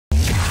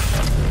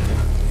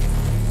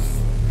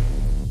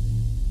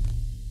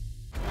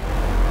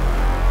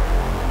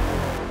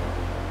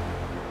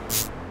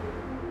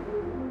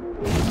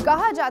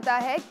कहा जाता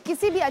है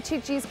किसी भी अच्छी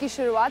चीज की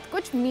शुरुआत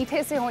कुछ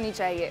मीठे से होनी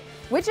चाहिए,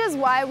 which is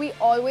why we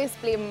always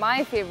play my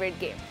favorite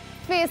game.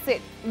 Face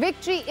it,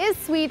 victory is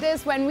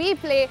sweetest when we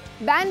play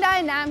Bandai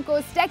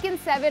Namco's Tekken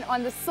 7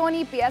 on the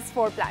Sony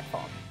PS4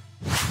 platform.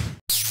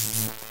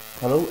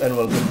 Hello and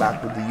welcome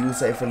back to the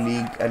Ucypher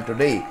League, and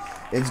today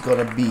it's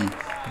gonna be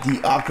the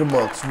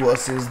Akramaks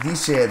versus the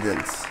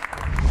Sherdils.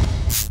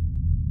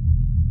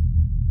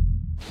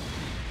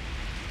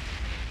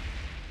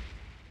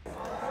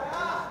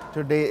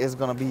 Today is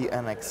gonna be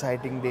an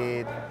exciting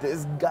day.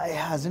 This guy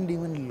hasn't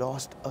even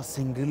lost a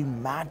single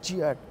match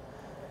yet.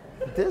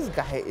 This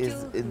guy is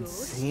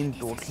insane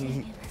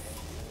totally.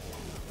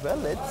 Well,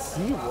 let's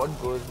see what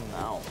goes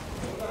now.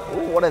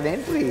 Oh, what an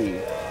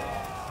entry.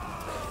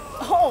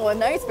 Oh, a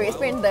nice face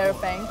paint there,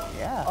 Feng.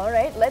 Yeah.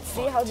 Alright, let's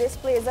see how this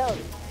plays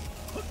out.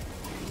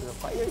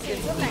 Okay.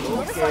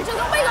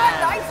 Oh my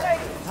god, nice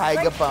strike.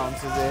 Tiger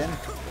pounces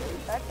in.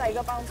 That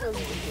tiger pounce was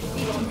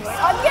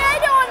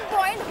again on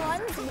point,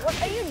 Hans. What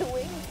are you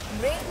doing?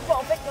 Break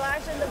perfect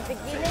clash in the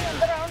beginning of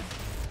the round.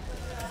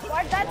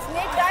 What, that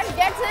snake dash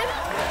gets him?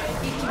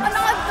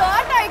 Another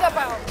tiger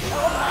pounce.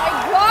 Oh my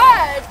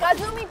god.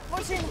 Kazumi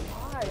pushing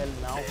hard. Well,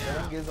 now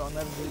Feng is on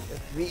a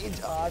rage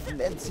art.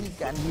 Let's see,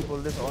 can he pull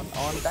this on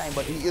time?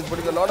 But he is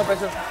putting a lot of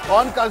pressure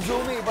on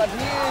Kazumi, but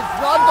he is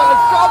not going to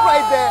stop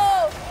right there.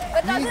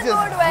 But He doesn't just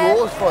bode well.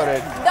 goes for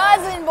it.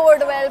 Doesn't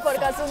bode well for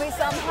Kazumi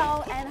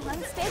somehow, and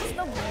Hans takes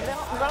the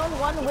round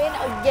one win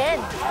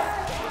again.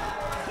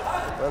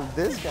 Well,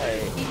 this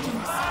guy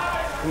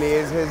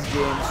plays his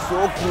game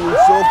so cool,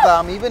 so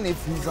calm. Even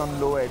if he's on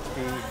low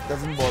HP, it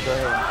doesn't bother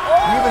him.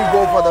 He will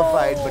go for the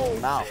fight,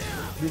 but now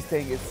this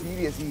thing is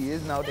serious. He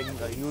is now taking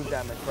a huge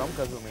damage from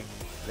Kazumi.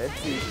 Let's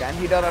see, can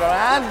he turn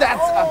around? And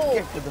that's a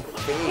kick to the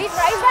face. He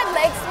tries that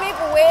leg sweep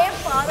way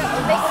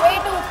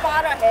too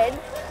far ahead,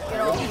 you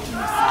know.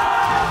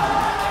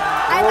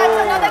 And that's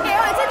another KO.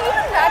 It's an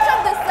even matchup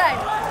this time.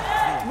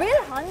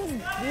 Will Hans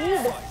be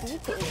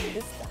defeated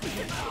this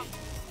time?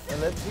 Well,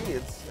 let's see,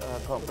 it's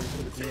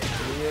competition between the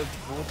players.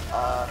 Both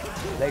are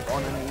like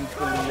on an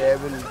equal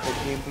level. The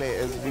gameplay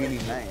is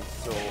really nice.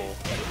 So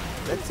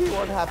let's see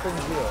what happens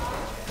here.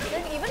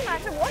 An even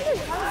matchup. What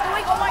is Hans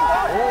doing? Oh my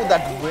god. Oh,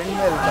 that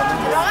windmill coming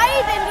in.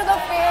 Right into the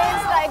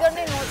face. Tiger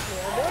Day notes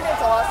here. Dude,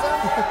 it's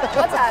awesome.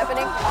 What's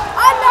happening?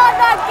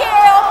 Another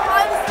KO.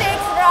 Hans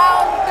takes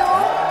round two.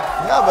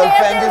 Yeah, well,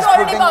 Feng is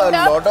putting a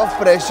up. lot of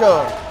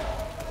pressure.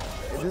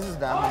 This is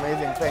damn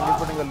amazing. Feng is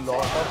putting a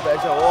lot of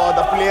pressure. Oh,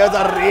 the players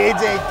are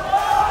raging.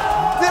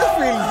 This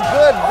feels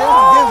good. This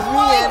gives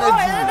me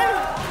energy.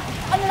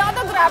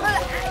 Another grabble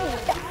and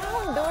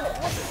down, dude. It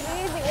was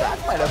crazy. That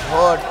might have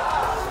hurt.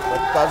 But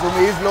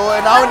Kazumi is low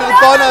and now into the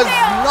corners,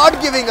 not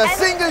giving a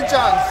single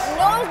chance.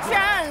 No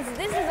chance.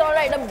 This is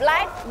alright. A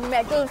black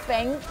metal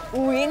Feng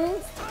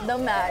wins the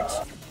match.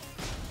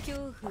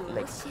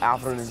 Like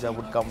afroNinja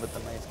would come with a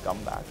nice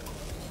comeback.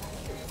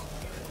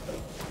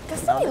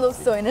 Kazumi looks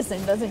so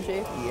innocent, doesn't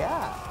she?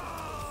 Yeah.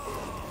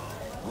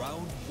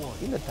 Round one.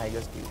 In the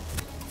tiger speed.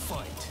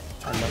 Fight.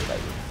 I love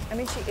tiger. I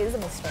mean, she is a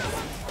mistress.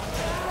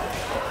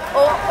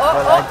 Well,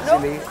 No.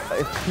 actually,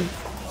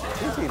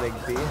 you see,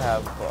 like they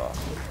have.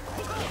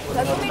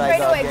 Kazumi tried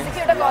to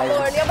execute a combo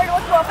earlier, but it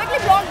was perfectly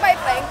blocked by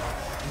Feng.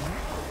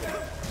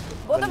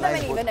 Both of them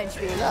in even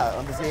HP. Yeah,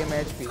 on the same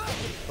HP.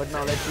 But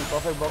now let's see,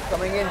 perfect box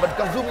coming in. But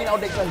Kazumi now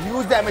takes a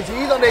huge damage.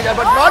 He's on the edge,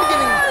 but not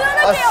giving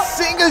a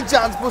single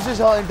chance. Pushes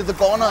her into the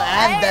corner,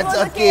 and that's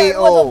a KO. It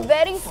was a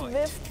very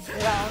swift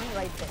round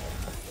right there.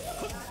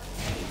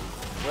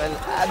 Well,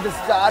 at the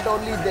start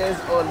only, there's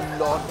a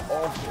lot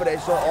of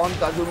pressure on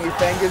Kazumi.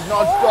 Feng is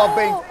not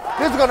stopping.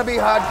 This is gonna be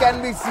hard.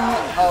 Can we see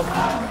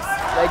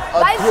like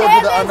a throw to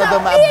the another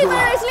map zone?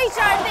 Feverishly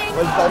chanting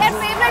their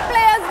favorite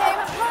player's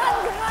name.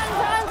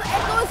 Hans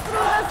echoes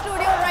through the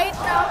studio right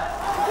now.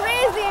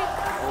 Crazy.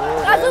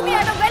 Kazumi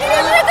at a very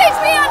limited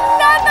HP.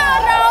 Another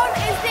round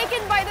is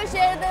taken by the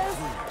Sherdils.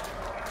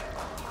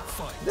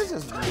 This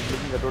is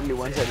looking a totally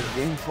one-sided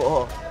game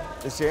for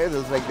the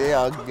Sherdils. Like they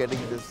are getting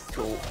this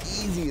so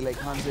easy. Like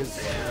Hans is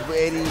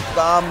very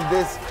calm.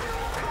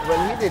 Well,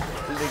 he did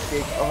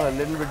take a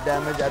little bit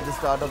damage at the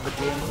start of the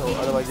game, so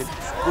otherwise it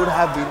could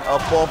have been a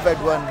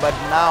perfect one. But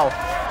now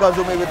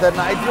Kazumi with a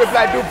nice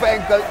reply to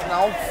Feng.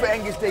 Now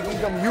Feng is taking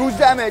some huge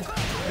damage.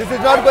 This is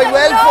not going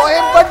well for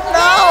him, but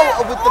now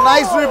with a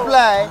nice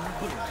reply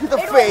to the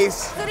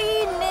face.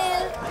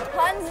 3-0.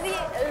 Hans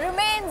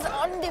remains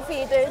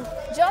undefeated.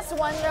 Just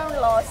one round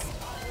loss.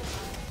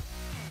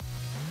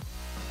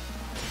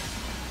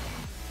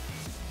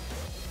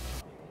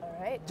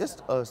 Alright.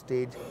 Just a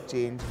stage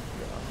change.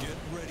 Get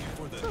ready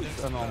for the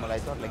next Normal. I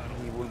thought like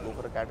he would go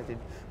for a character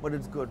change, but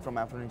it's good from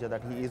afroNinja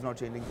that he is not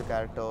changing the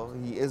character.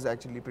 He is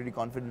actually pretty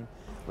confident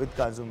with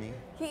Kazumi.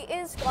 He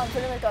is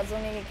confident with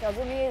Kazumi.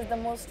 Kazumi is the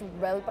most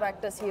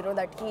well-practiced hero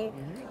that he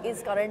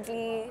is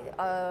currently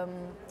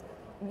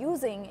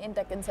using in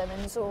Tekken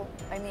 7. So,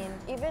 I mean,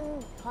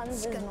 even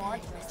Hans is not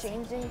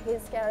changing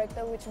his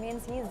character, which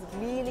means he's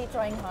really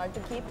trying hard to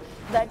keep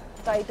that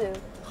title.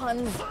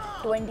 Hans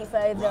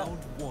 25, the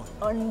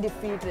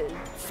undefeated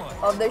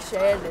of the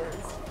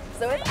Sherdils.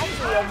 So it's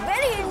actually a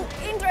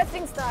very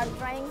interesting start,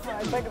 trying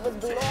hard, but it was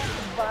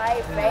blocked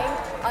by Feng.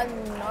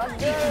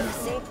 Another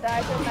snake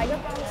tiger, Tiger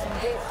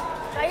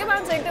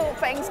Bounce into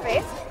Feng's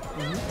face.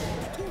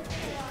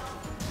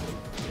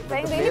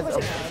 Feng really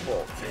pushing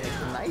hard.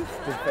 Nice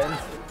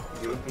defense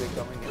gameplay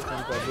coming in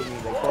from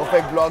Kazumi. Like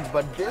perfect blocks,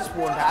 but this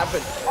won't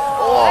happen.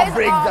 Oh,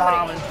 breaks the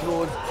arm and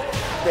throws.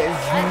 There's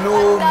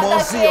no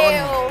mercy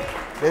on.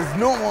 There's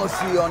no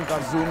mercy on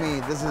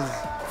Kazumi. This is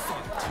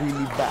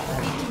really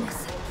bad.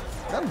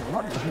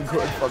 Not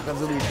good for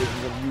Kazumi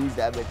taking a huge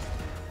damage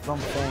from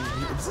Feng.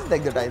 This is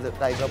like the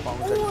Tiger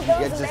Pounce that he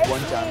gets just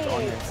one chance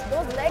on it.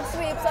 Those leg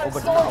sweeps are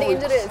so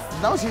dangerous.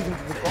 Now she's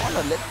into the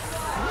corner. Let's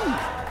see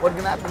what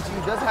can happen.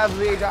 She does have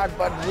rage art,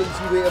 but will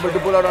she be able to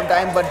pull out on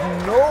time? But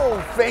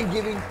no, Feng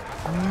giving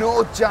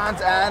no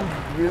chance, and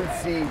we'll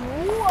see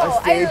a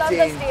stage I love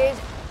change. the stage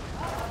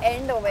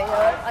end over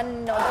here.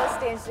 Another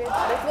stage change.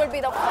 This will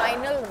be the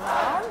final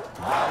round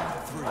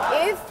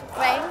if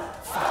Feng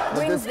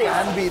wins this.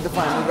 Can be the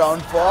final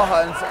round for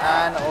Hans,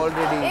 and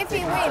already if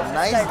he taking wins, some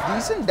nice,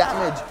 decent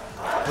damage.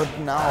 But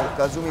now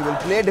Kazumi will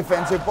play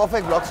defensive.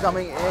 Perfect blocks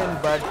coming in,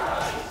 but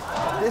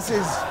this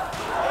is.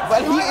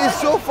 Well, he is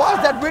so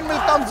fast that windmill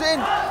comes in.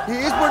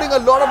 He is putting a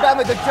lot of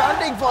damage. The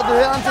chanting for the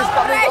Hans is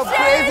coming up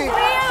crazy.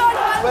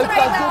 Well,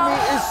 Kazumi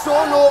is so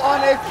low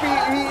on HP.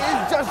 He is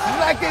just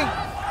lacking.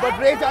 But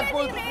rage art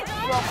pulled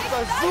from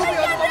Kazumi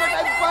on the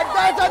moment, but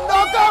that's a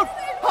knockout.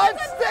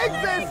 Hans takes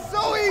this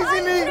so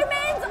easily. Hans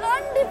remains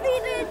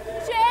undefeated.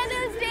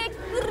 Sherdils take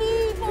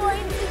 3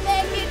 points in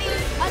their kitty.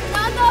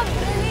 Another